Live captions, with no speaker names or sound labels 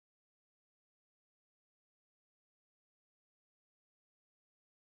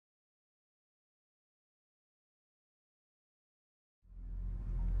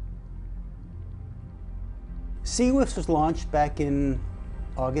SeaWiFS was launched back in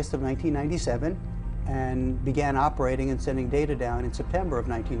August of 1997 and began operating and sending data down in September of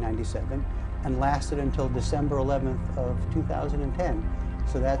 1997 and lasted until December 11th of 2010.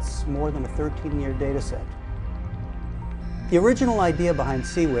 So that's more than a 13-year data set. The original idea behind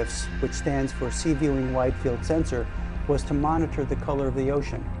SeaWiFS, which stands for Sea Viewing Wide Field Sensor, was to monitor the color of the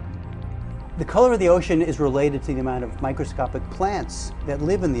ocean. The color of the ocean is related to the amount of microscopic plants that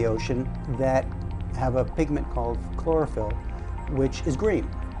live in the ocean that have a pigment called chlorophyll, which is green.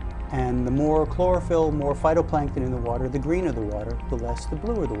 And the more chlorophyll, more phytoplankton in the water, the greener the water, the less the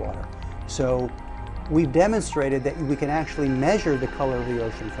bluer the water. So we've demonstrated that we can actually measure the color of the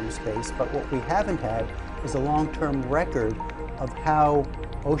ocean from space, but what we haven't had is a long-term record of how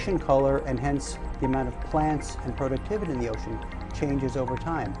ocean color, and hence the amount of plants and productivity in the ocean, changes over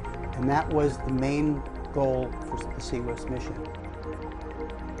time. And that was the main goal for the SeaWiFS mission.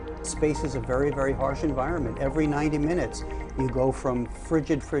 Space is a very, very harsh environment. Every 90 minutes, you go from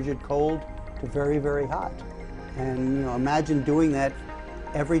frigid, cold to very, very hot. And imagine doing that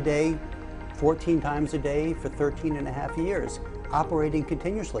every day, 14 times a day for 13 and a half years, operating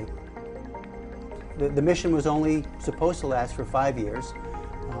continuously. The mission was only supposed to last for 5 years.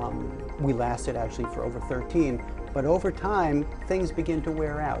 We lasted actually for over 13, but over time, things begin to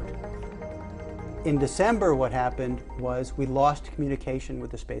wear out. In December, what happened was we lost communication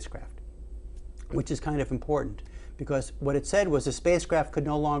with the spacecraft, which is kind of important because what it said was the spacecraft could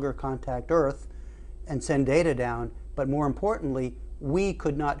no longer contact Earth and send data down, but more importantly, we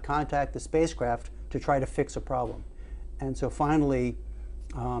could not contact the spacecraft to try to fix a problem. And so finally,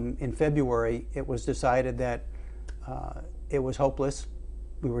 in February, it was decided that it was hopeless.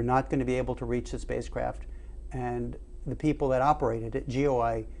 We were not going to be able to reach the spacecraft, and the people that operated it,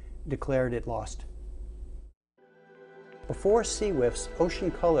 GOI, declared it lost. Before SeaWiFS,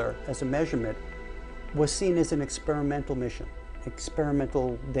 ocean color as a measurement was seen as an experimental mission,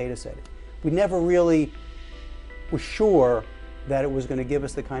 experimental data set. We never really were sure that it was going to give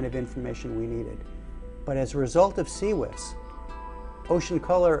us the kind of information we needed. But as a result of SeaWiFS, ocean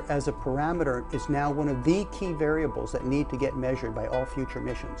color as a parameter is now one of the key variables that need to get measured by all future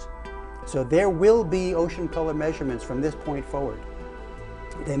missions. So there will be ocean color measurements from this point forward.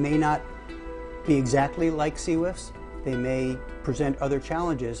 They may not be exactly like SeaWiFS. They may present other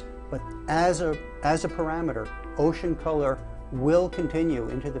challenges, but as a parameter, ocean color will continue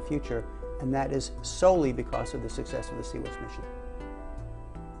into the future, and that is solely because of the success of the SeaWiFS mission.